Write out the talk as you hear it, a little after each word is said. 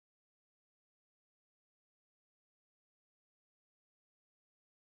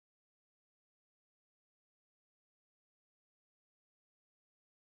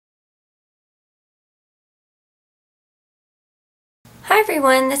Hi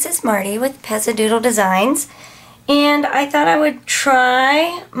everyone, this is Marty with Pezzadoodle Designs, and I thought I would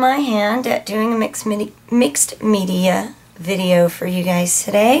try my hand at doing a mixed media video for you guys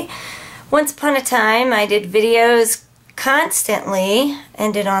today. Once upon a time I did videos constantly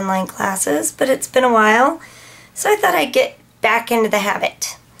and did online classes, but it's been a while, so I thought I'd get back into the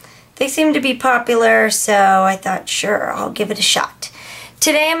habit. They seem to be popular, so I thought sure, I'll give it a shot.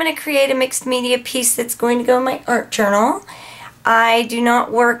 Today I'm going to create a mixed media piece that's going to go in my art journal. I do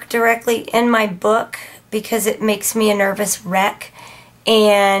not work directly in my book because it makes me a nervous wreck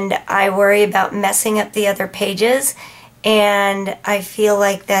and I worry about messing up the other pages, and I feel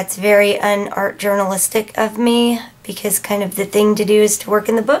like that's very un-art journalistic of me because kind of the thing to do is to work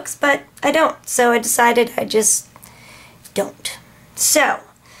in the books, but I don't, so I decided I just don't. So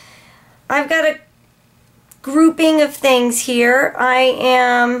I've got a grouping of things here. I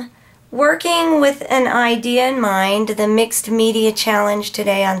am working with an idea in mind. The mixed media challenge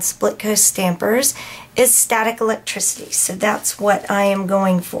today on Split Coast Stampers is static electricity, so that's what I am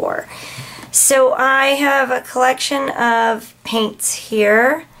going for. So I have a collection of paints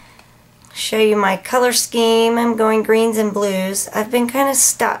here. I'll show you my color scheme. I'm going greens and blues. I've been kind of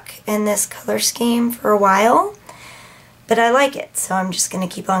stuck in this color scheme for a while, but I like it, so I'm just going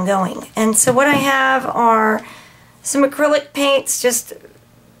to keep on going. And so what I have are some acrylic paints, just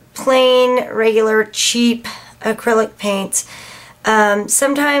plain, regular, cheap acrylic paints.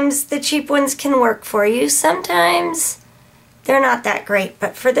 Sometimes the cheap ones can work for you. Sometimes they're not that great,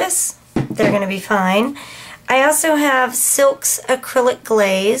 but for this, they're going to be fine. I also have Silk's acrylic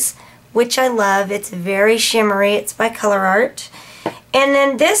glaze, which I love. It's very shimmery. It's by ColourArte. And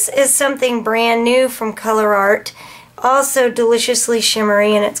then this is something brand new from ColourArte, also deliciously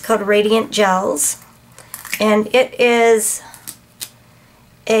shimmery, and it's called Radiant Gels. And it is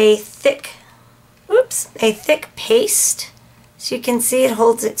a thick paste. So you can see it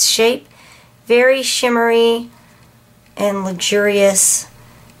holds its shape. Very shimmery and luxurious.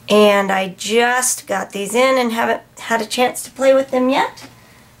 And I just got these in and haven't had a chance to play with them yet.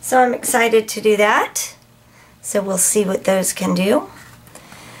 So I'm excited to do that. So we'll see what those can do.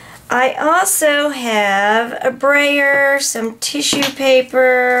 I also have a brayer, some tissue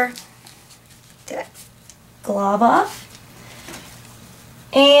paper to glob off,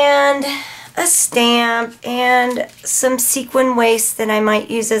 and a stamp, and some sequin waste that I might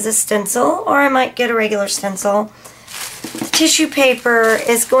use as a stencil, or I might get a regular stencil. The tissue paper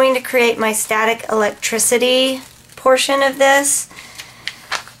is going to create my static electricity portion of this.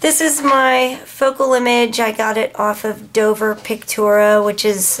 This is my focal image. I got it off of Dover Pictura, which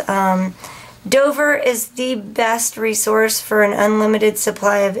is, Dover is the best resource for an unlimited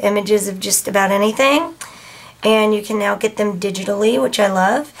supply of images of just about anything. And you can now get them digitally, which I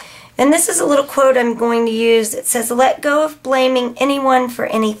love. And this is a little quote I'm going to use. It says, "Let go of blaming anyone for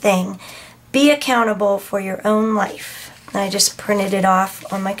anything. Be accountable for your own life." And I just printed it off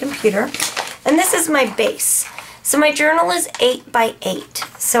on my computer. And this is my base. So my journal is 8 by 8.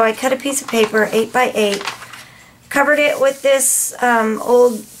 So I cut a piece of paper, 8 by 8, covered it with this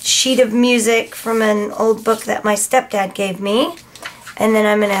old sheet of music from an old book that my stepdad gave me. And then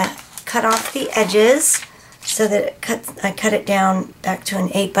I'm going to cut off the edges so that I cut it down back to an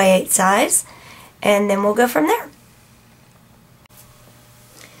 8 by 8 size, and then we'll go from there.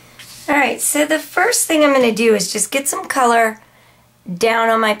 Alright, so the first thing I'm going to do is just get some color down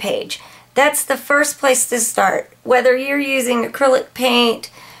on my page. That's the first place to start. Whether you're using acrylic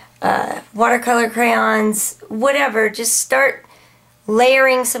paint, watercolor crayons, whatever, just start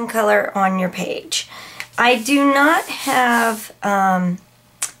layering some color on your page. I do not have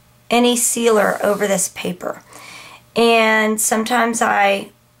any sealer over this paper, and sometimes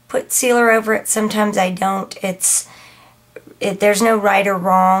I put sealer over it, sometimes I don't. There's no right or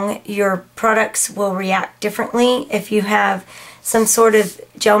wrong. Your products will react differently if you have some sort of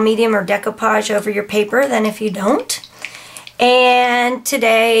gel medium or decoupage over your paper than if you don't, and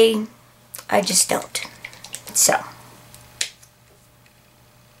today I just don't. So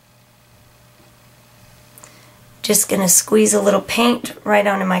just going to squeeze a little paint right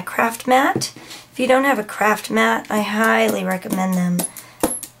onto my craft mat. If you don't have a craft mat, I highly recommend them.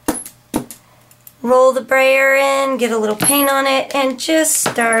 Roll the brayer in, get a little paint on it, and just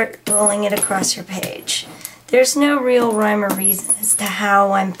start rolling it across your page. There's no real rhyme or reason as to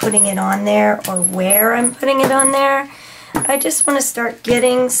how I'm putting it on there or where I'm putting it on there. I just want to start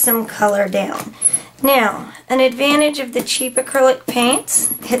getting some color down. Now, an advantage of the cheap acrylic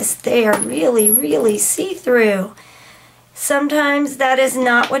paints is they are really, really see-through. Sometimes that is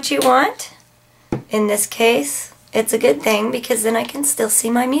not what you want. In this case, it's a good thing because then I can still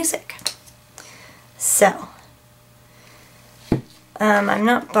see my music. So, I'm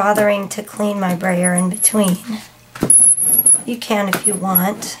not bothering to clean my brayer in between. You can if you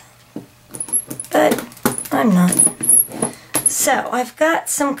want, but I'm not. So I've got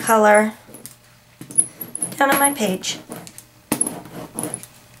some color down on my page.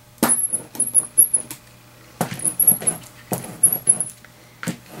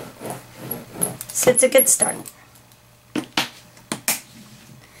 So it's a good start.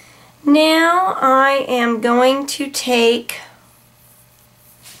 Now I am going to take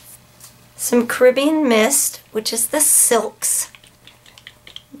some Caribbean Mist, which is the Silks.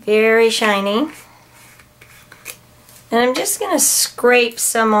 Very shiny. And I'm just going to scrape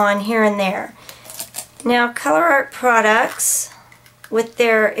some on here and there. Now ColourArte products, with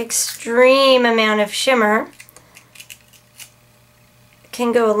their extreme amount of shimmer,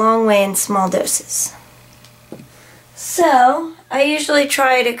 can go a long way in small doses. So I usually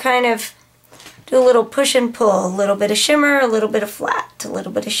try to kind of do a little push and pull, a little bit of shimmer, a little bit of flat, a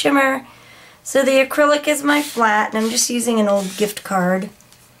little bit of shimmer. So the acrylic is my flat, and I'm just using an old gift card.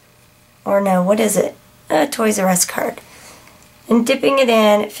 Or no, what is it? A Toys R Us card. And dipping it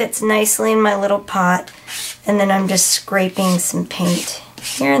in, it fits nicely in my little pot. And then I'm just scraping some paint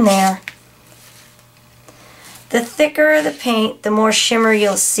here and there. The thicker the paint, the more shimmer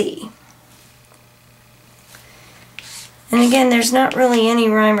you'll see. And again, there's not really any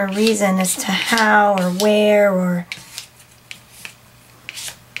rhyme or reason as to how or where, or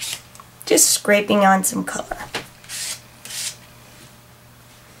just scraping on some color.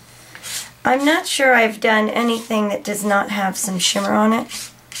 I'm not sure I've done anything that does not have some shimmer on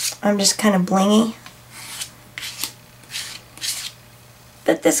it. I'm just kind of blingy.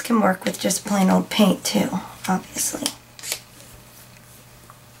 But this can work with just plain old paint too, obviously.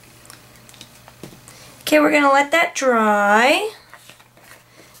 Okay, we're going to let that dry.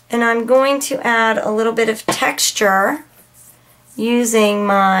 And I'm going to add a little bit of texture using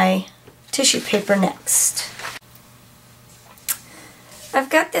my tissue paper next. I've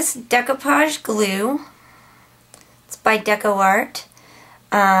got this decoupage glue. It's by ColourArte.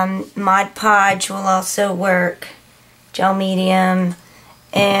 Mod Podge will also work. Gel medium.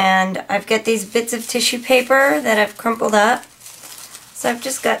 And I've got these bits of tissue paper that I've crumpled up. So I've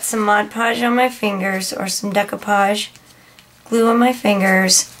just got some Mod Podge on my fingers, or some decoupage glue on my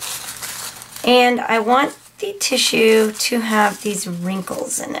fingers. And I want the tissue to have these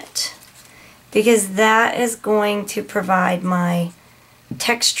wrinkles in it, because that is going to provide my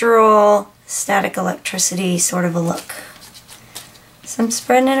textural static electricity sort of a look. So I'm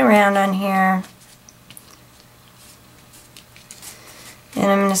spreading it around on here. And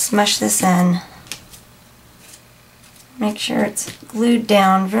I'm going to smush this in. Make sure it's glued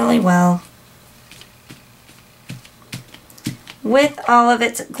down really well with all of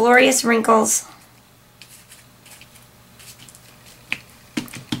its glorious wrinkles.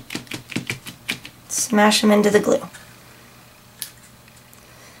 Smash them into the glue.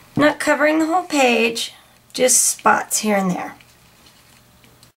 Not covering the whole page, just spots here and there.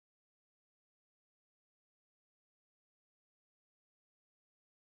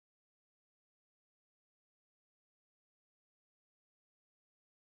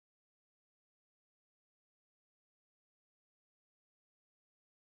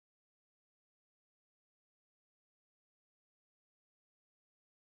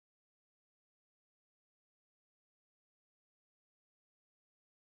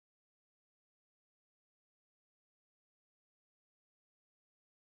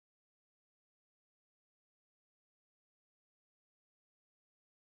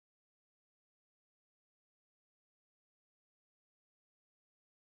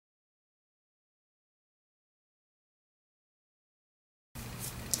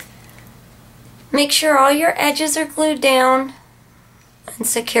 Make sure all your edges are glued down and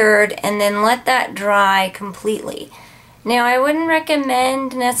secured, and then let that dry completely. Now, I wouldn't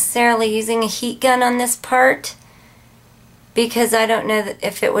recommend necessarily using a heat gun on this part, because I don't know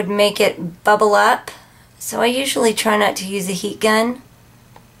if it would make it bubble up. So I usually try not to use a heat gun,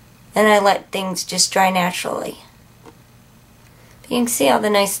 and I let things just dry naturally. But you can see all the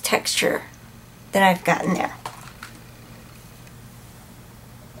nice texture that I've gotten there.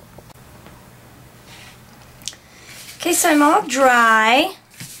 Okay, so I'm all dry.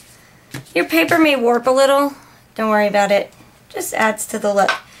 Your paper may warp a little. Don't worry about it. Just adds to the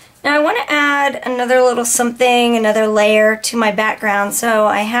look. Now I want to add another little something, another layer to my background. So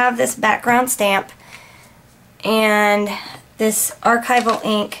I have this background stamp and this archival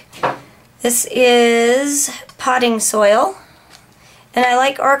ink. This is potting soil. And I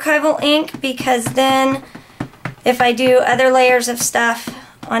like archival ink because then if I do other layers of stuff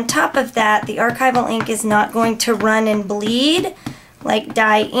on top of that, the archival ink is not going to run and bleed like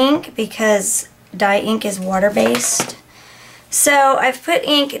dye ink because dye ink is water-based. So I've put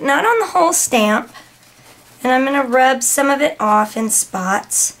ink not on the whole stamp, and I'm going to rub some of it off in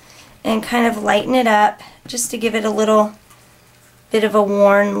spots and kind of lighten it up just to give it a little bit of a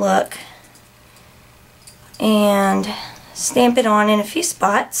worn look, and stamp it on in a few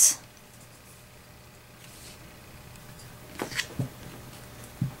spots.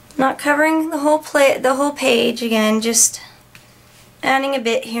 Not covering the whole page, again, just adding a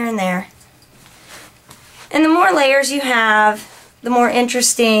bit here and there. And the more layers you have, the more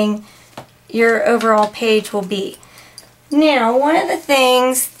interesting your overall page will be. Now, one of the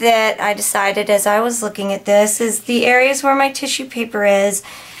things that I decided as I was looking at this is the areas where my tissue paper is,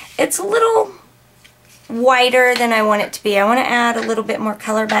 it's a little whiter than I want it to be. I want to add a little bit more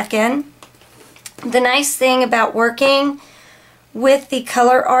color back in. The nice thing about working with the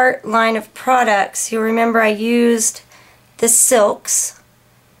ColourArte line of products, you'll remember I used the silks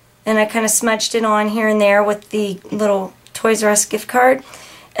and I kind of smudged it on here and there with the little Toys R Us gift card.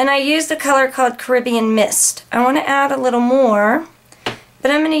 And I used a color called Caribbean Mist. I want to add a little more,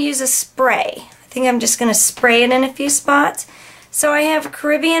 but I'm going to use a spray. I think I'm just going to spray it in a few spots. So I have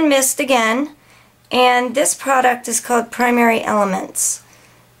Caribbean Mist again, and this product is called Primary Elements.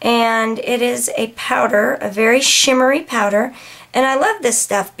 And it is a powder, a very shimmery powder, and I love this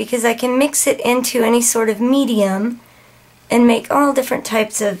stuff because I can mix it into any sort of medium and make all different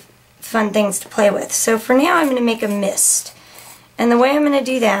types of fun things to play with. So for now I'm going to make a mist. And the way I'm going to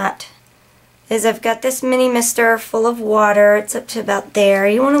do that is I've got this mini mister full of water. It's up to about there.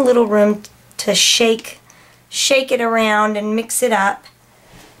 You want a little room to shake it around and mix it up.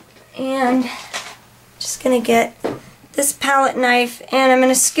 And just going to get this palette knife and I'm going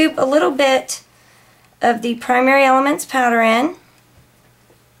to scoop a little bit of the Primary Elements powder in.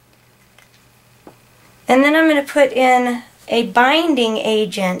 And then I'm going to put in a binding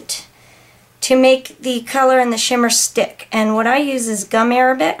agent to make the color and the shimmer stick. And what I use is gum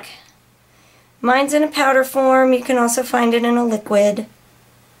arabic. Mine's in a powder form. You can also find it in a liquid.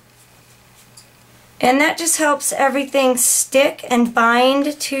 And that just helps everything stick and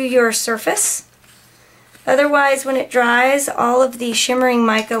bind to your surface. Otherwise, when it dries, all of the shimmering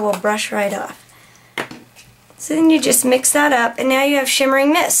mica will brush right off. So then you just mix that up, and now you have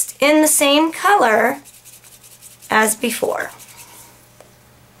shimmering mist in the same color as before.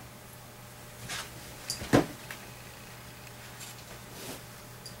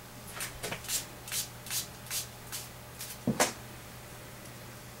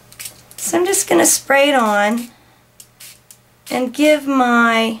 So I'm just going to spray it on and give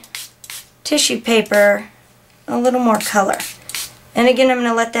my tissue paper a little more color. And again, I'm going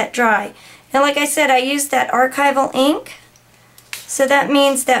to let that dry. And like I said, I used that archival ink. So that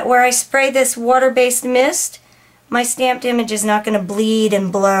means that where I spray this water-based mist, my stamped image is not going to bleed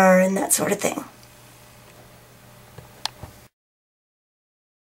and blur and that sort of thing.